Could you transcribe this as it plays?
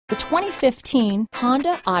The 2015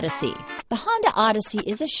 Honda Odyssey. The Honda Odyssey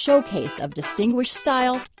is a showcase of distinguished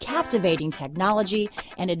style, captivating technology,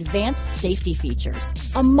 and advanced safety features.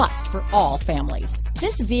 A must for all families.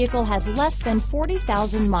 This vehicle has less than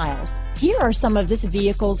 40,000 miles. Here are some of this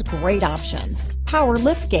vehicle's great options: power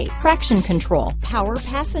liftgate, traction control, power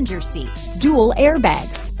passenger seat, dual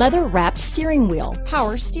airbags, leather-wrapped steering wheel,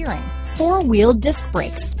 power steering, four-wheel disc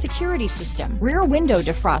brakes, security system, rear window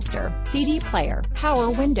defroster, CD player,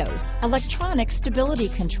 power windows, electronic stability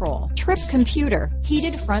control, trip computer,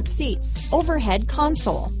 heated front seats, overhead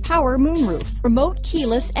console, power moonroof, remote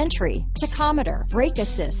keyless entry, tachometer, brake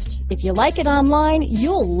assist. If you like it online,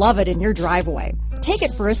 you'll love it in your driveway. Take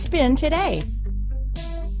it for a spin today.